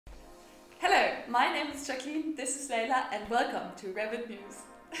my name is Jacqueline, this is Lejla, and welcome to Revit News.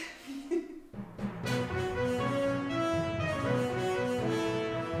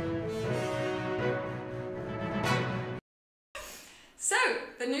 So,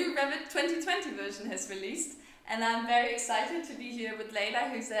 the new Revit 2020 version has released, and I'm very excited to be here with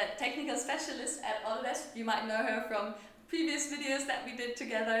Lejla, who's a technical specialist at Autodesk. You might know her from previous videos that we did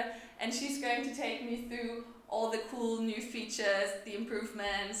together, and she's going to take me through all the cool new features, the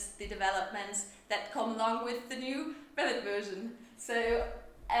improvements, the developments that come along with the new Revit version. So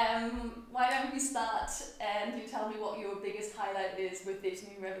why don't we start and you tell me what your biggest highlight is with this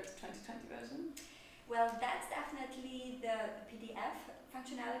new Revit 2020 version? Well, that's definitely the PDF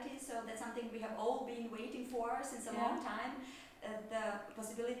functionality, so that's something we have all been waiting for since a long time. The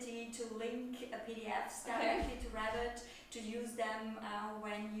possibility to link PDFs directly to Revit, to use them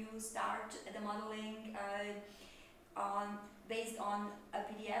when you start the modeling based on a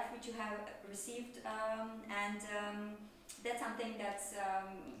PDF which you have received, and that's something that's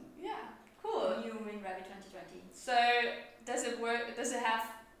cool. New in Revit 2020. So does it work? Does it have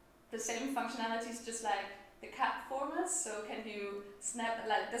the same functionalities just like the CAD formats? So can you snap,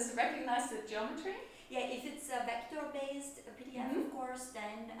 does it recognize the geometry? Yeah, if it's a vector-based PDF, of course,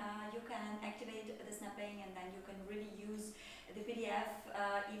 then you can activate the snapping, and then you can really use the PDF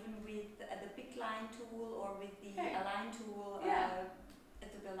even with the pick line tool or with the align tool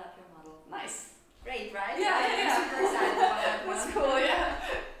to build up your model. Nice. Great, right? Yeah, I'm super excited about that one. That's cool, yeah.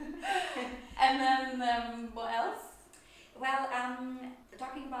 And then what else? Well,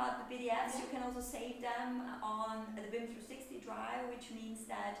 talking about the PDFs, you can also save them on the BIM 360 drive, which means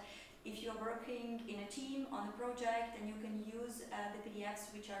that if you're working in a team on a project, then you can use the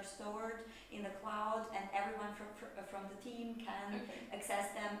PDFs which are stored in the cloud, and everyone from the team can access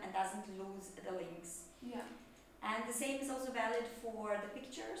them and doesn't lose the links. Yeah. And the same is also valid for the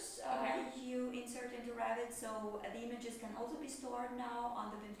pictures you insert into Revit. So the images can also be stored now on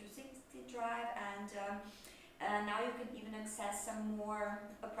the BIM 360 drive, and now you can even access some more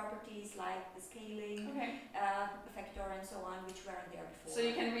properties like the scaling, vector, and so on, which weren't there before. So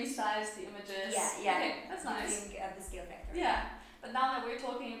you can resize the images. Yeah. Okay, that's nice. Using the scale factor. Yeah. But now that we're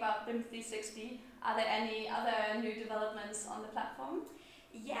talking about BIM 360, are there any other new developments on the platform?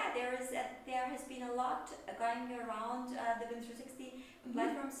 Yeah, there has been a lot going around the BIM 360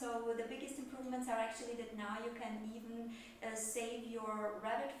 platform. So the biggest improvements are actually that now you can even save your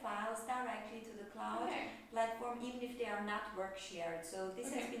Revit files directly to the cloud platform, even if they are not work shared. So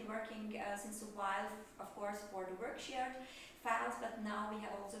this has been working since a while, of course, for the work shared files, but now we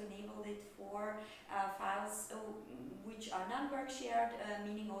have also enabled it for files which are non-work shared,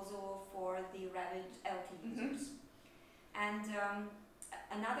 meaning also for the Revit LT users. And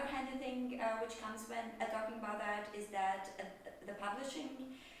another handy thing which comes when talking about that is that the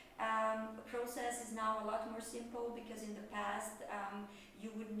publishing process is now a lot more simple, because in the past you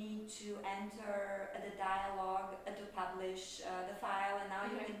would need to enter the dialog to publish the file, and now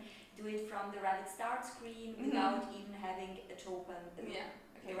you can do it from the Revit start screen without even having to open the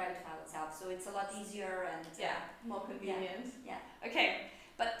Revit file itself. So it's a lot easier and more convenient. Yeah. Okay,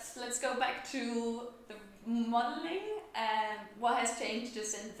 but let's go back to the modeling and what has changed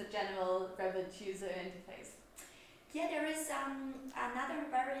just in the general Revit user interface. Yeah, there is another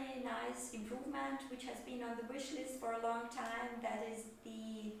very nice improvement which has been on the wish list for a long time. That is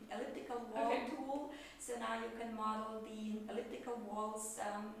the elliptical wall tool. So now you can model the elliptical walls,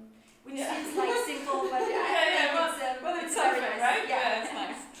 which seems like simple, but it's very nice, right? Yeah, it's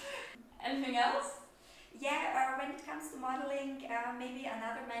nice. Anything else? Yeah, when it comes to modeling, maybe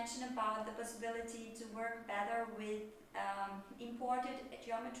another mention about the possibility to work better with imported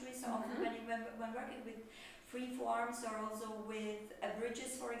geometry. So often when working with free forms or also with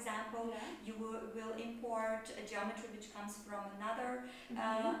bridges, for example, you will import a geometry which comes from another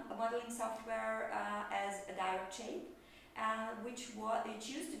modeling software as a direct shape, which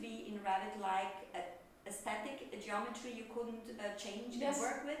used to be in Revit like a static geometry you couldn't change and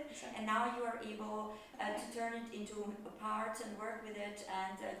work with, and now you are able to turn it into parts and work with it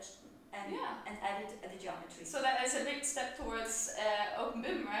and edit the geometry. So that is a big step towards Open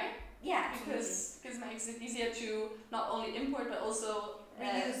BIM, right? Yeah, because it makes it easier to not only import but also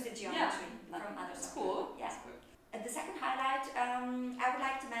reuse the geometry from other software. Cool. Yeah. The second highlight I would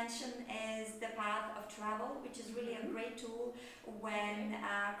like to mention is the path of travel, which is really a great tool when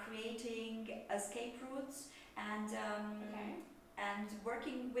creating escape routes and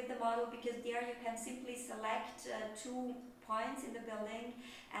working with the model, because there you can simply select 2 points in the building,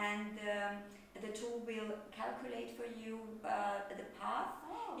 and the tool will calculate for you the path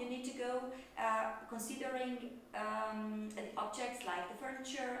you need to go, considering the objects like the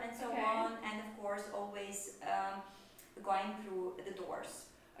furniture and so on, and of going through the doors.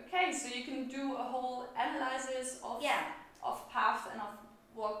 Okay, so you can do a whole analysis of paths and of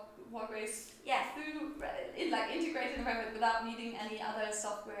walkways through like integrated in Revit without needing any other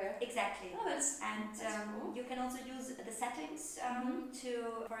software. Exactly. Oh, that's cool. You can also use the settings to,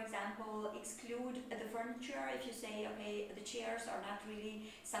 for example, exclude the furniture. If you say, okay, the chairs are not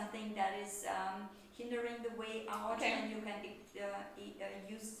really something that is hindering the way out, then you can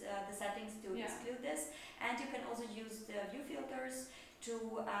use the settings to exclude this. And you can also use the view filters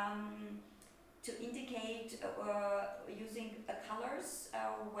to indicate using colors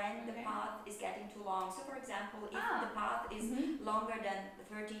when the path is getting too long. So for example, if the path is longer than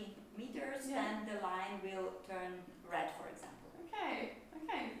 30 meters, then the line will turn red, for example. Okay.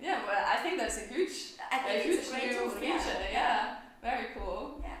 Yeah, well, I think that's a huge, it's a great new feature. Yeah. Very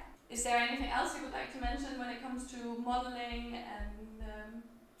cool. Yeah. Is there anything else you would like to mention when it comes to modeling and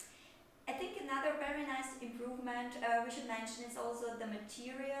I think another very nice improvement we should mention is also the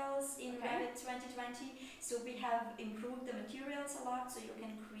materials in Revit 2020. So we have improved the materials a lot, so you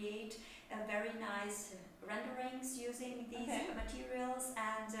can create very nice renderings using these materials,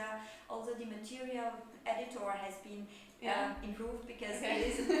 and also the material editor has been improved because it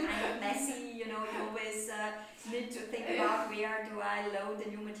is kind of messy, you know, you always need to think about where do I load the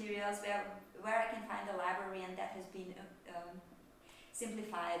new materials, where I can find a library, and that has been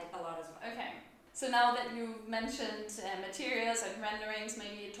simplified a lot as well. Okay, so now that you've mentioned materials and renderings,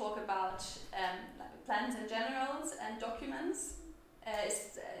 maybe talk about plans in general and documents.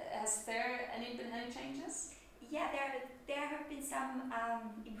 Has there been any changes? Yeah, there have been some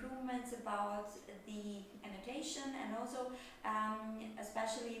improvements about the annotation, and also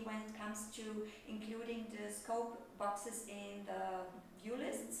especially when it comes to including the scope boxes in the view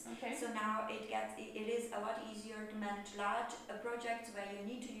lists. Okay. So now it is a lot easier to manage large projects where you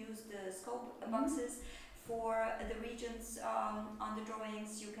need to use the scope boxes. For the regions on the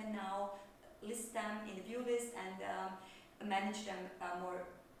drawings, you can now list them in the view list and manage them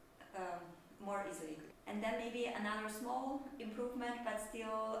more easily. And then maybe another small improvement, but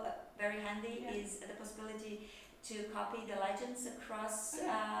still very handy, is the possibility to copy the legends across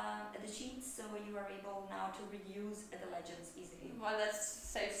the sheets, so you are able now to reuse the legends easily. Well, that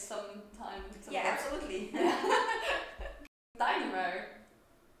saves some time. Absolutely. Dynamo.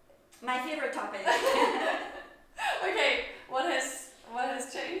 My favorite topic. Okay, what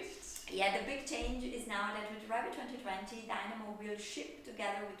has changed? Yeah, the big change is now that with Revit 2020, Dynamo will ship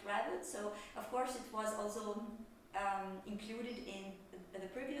together with Revit. So of course it was also included in the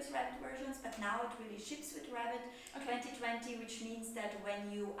previous Revit versions, but now it really ships with Revit 2020, which means that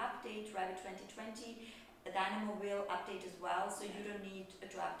when you update Revit 2020, Dynamo will update as well, so you don't need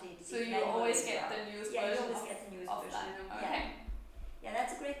to update. So you always get the newest version. Yeah, you always get the newest version. Dynamo. Okay. Yeah,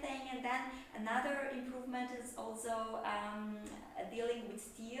 that's a great thing. And then another improvement is also dealing with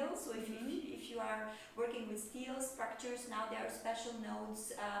steel. So if you are working with steel structures, now there are special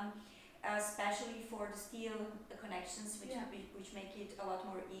nodes especially for the steel connections, which make it a lot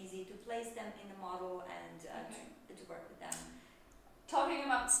more easy to place them in the model and to work with them. Talking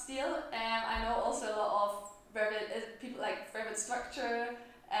about steel, I know also a lot of Revit, people like Revit structure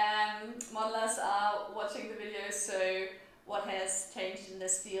modelers are watching the videos, so what has changed in the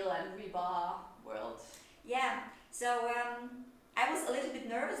steel and rebar world? Yeah, so I was a little bit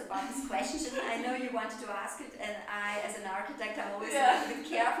nervous about this question. I know you wanted to ask it, and I, as an architect, I'm always a little bit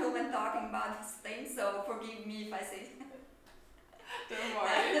careful when talking about these things, so forgive me if I say don't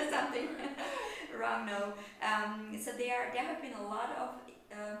worry. something wrong. No. So there have been a lot of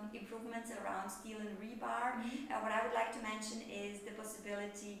improvements around steel and rebar. What I would like to mention is the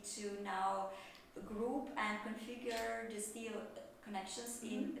possibility to now group and configure the steel connections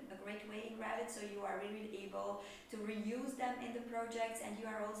in a great way in Revit, so you are really able to reuse them in the projects, and you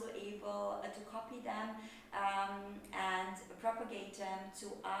are also able to copy them and propagate them to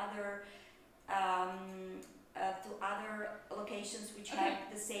other locations which have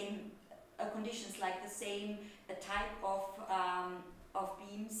the same conditions, like the same type of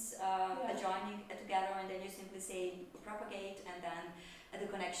beams adjoining together, and then you simply say propagate, and then the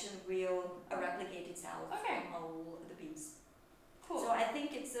connection will replicate itself from all the beams. Cool. So I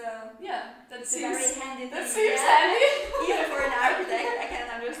think it's that it's seems very handy. That seems handy. Even for an architect, I can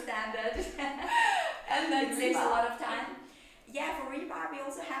understand that. And then it saves a lot of time. Yeah, for rebar we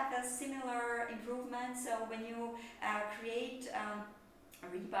also have a similar improvement. So when you create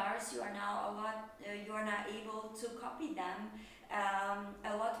rebars, you are now able to copy them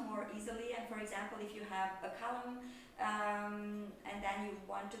a lot more easily. And for example, if you have a column and then you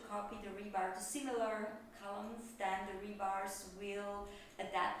want to copy the rebar to similar columns, then the rebars will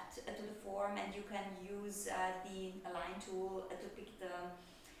adapt to the form, and and you can use the align tool to pick the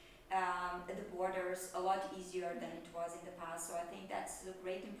borders a lot easier than it was in the past. So I think that's a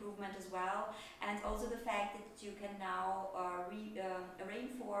great improvement as well. And also the fact that you can now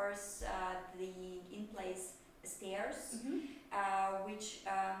reinforce the in-place stairs, which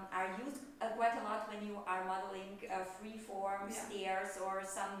are used quite a lot when you are modeling free-form stairs or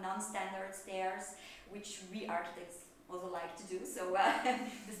some non-standard stairs, which we architects also like to do. So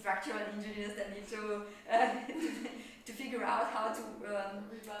the structural engineers that need to figure out how to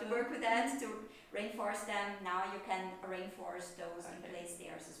work with that, to reinforce them. Now you can reinforce those in-place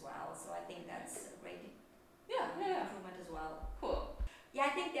stairs as well. So I think that's a great improvement as well. Cool. Yeah, I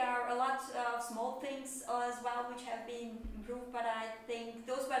think there are a lot of small things as well which have been improved, but I think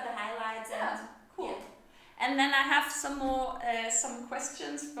those were the highlights. Yeah, cool. Yeah. And then I have some more some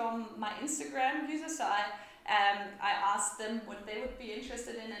questions from my Instagram users. So I asked them what they would be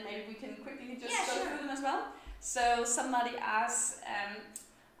interested in, and maybe we can quickly just go through them as well. So somebody asks,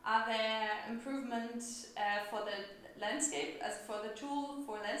 are there improvements for the landscape, as for the tool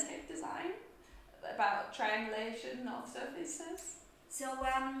for landscape design, about triangulation of surfaces? So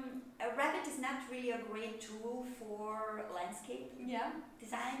Revit is not really a great tool for landscape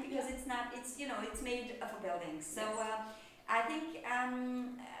design, because it's made for buildings. So I think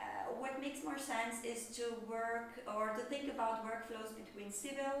what makes more sense is to work or to think about workflows between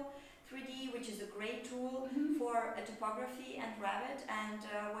Civil 3D, which is a great tool for topography, and Revit. And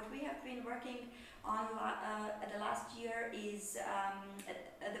what we have been working on the last year is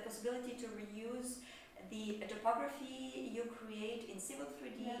the possibility to reuse the topography you create in Civil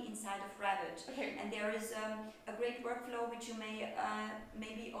 3D inside of Revit. And there is a great workflow which you may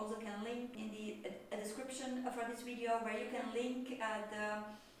maybe also can link in the description for this video, where you can link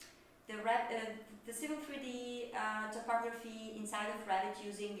the Civil 3D topography inside of Revit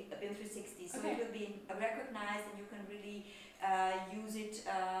using BIM 360. So it will be recognized, and you can really use it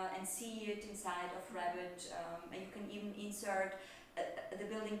and see it inside of Revit, and you can even insert the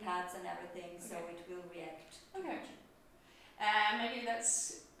building paths and everything, so it will react. Maybe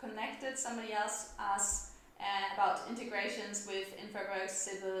that's connected. Somebody else asked about integrations with InfraWorks,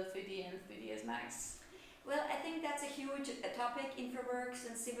 Civil 3D, and 3ds Max. Well, I think that's a huge topic. InfraWorks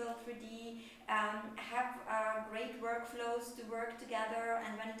and Civil 3D have great workflows to work together,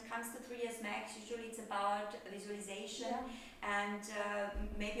 and when it comes to 3ds Max, usually it's about visualization and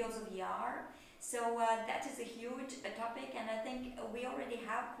maybe also VR. So that is a huge topic, and I think we already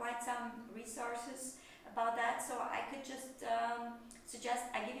have quite some resources about that. So I could just suggest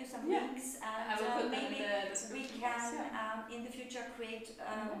I give you some links, and maybe we can in the future create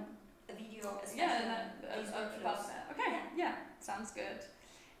a video about that. Sounds good.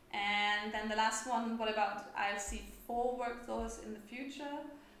 And then the last one, what about IFC4 workflows in the future?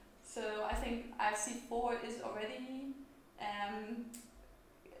 So I think IFC4 is already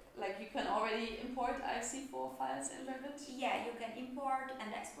like you can already import IFC4 files in Revit? Yeah, you can import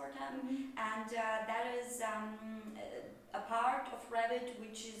and export them, and that is a part of Revit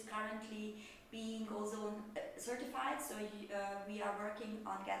which is currently being also certified. So we are working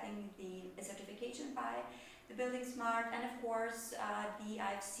on getting the certification by the Building Smart, and of course the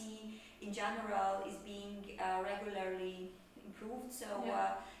IFC in general is being regularly improved. So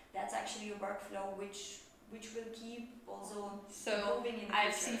that's actually a workflow which will keep also improving in the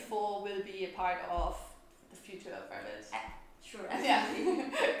future. IFC4 will be a part of the future of Revit. Sure.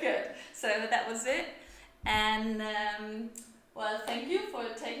 Good. So that was it. And well, thank you for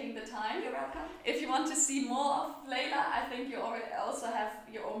taking the time. You're welcome. If you want to see more of Lejla, I think you already also have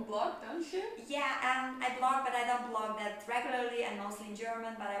your own blog, don't you? Yeah, I blog, but I don't blog that regularly and mostly in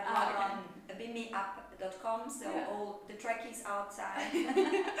German, but I blog on bimiup.com, so all the trackies outside.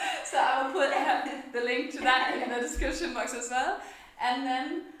 So I will put the link to that in the description box as well. And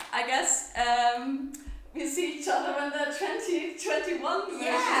then I guess we see each other when the 2021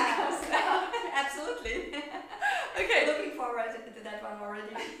 version comes out. Absolutely. Okay. Looking forward to that one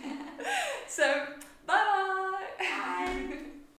already. So